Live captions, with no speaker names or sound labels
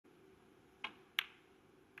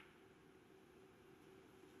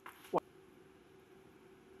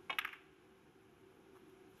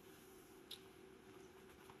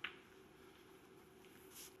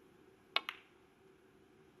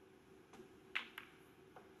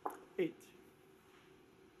48.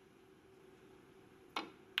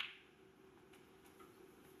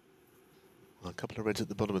 Well, a couple of reds at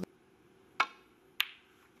the bottom of the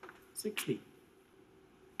 60.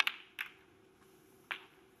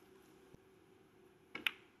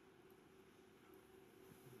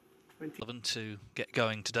 To get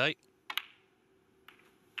going today.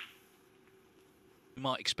 You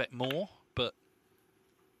might expect more, but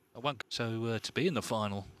I won't. So to be in the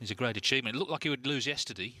final is a great achievement. It looked like he would lose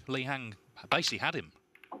yesterday. Li Hang basically had him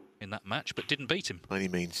in that match, but didn't beat him. by any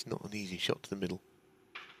means, not an easy shot to the middle.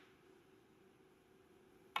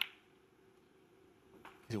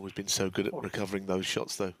 He's always been so good at recovering those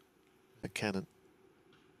shots, though. A cannon.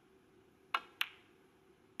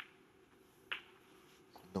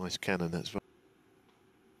 Nice cannon, that's right.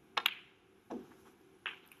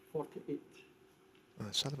 48.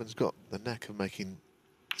 Sullivan's got the knack of making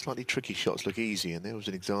slightly tricky shots look easy, and there was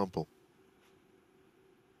an example.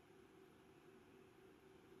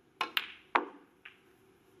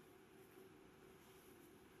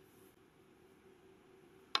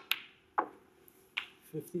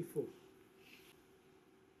 $54.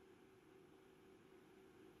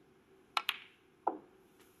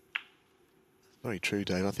 Very true,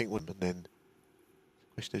 Dave. I think one, and then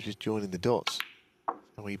the question is just joining the dots.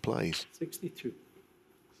 How he plays. 62.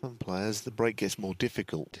 Some players, the break gets more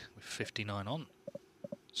difficult. With 59 on,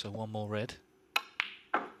 so one more red.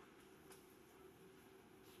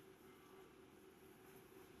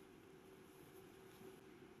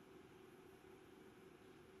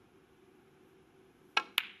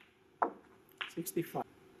 $65.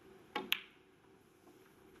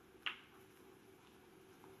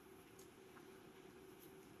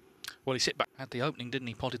 Well, he sit back at the opening, didn't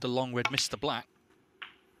he? Potted the long red, missed the black.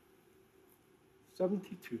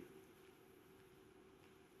 72.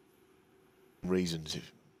 Reasons,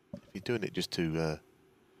 if you're doing it just to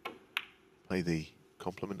play the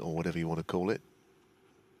compliment or whatever you want to call it,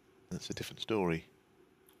 that's a different story.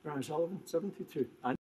 Ronnie O'Sullivan, 72.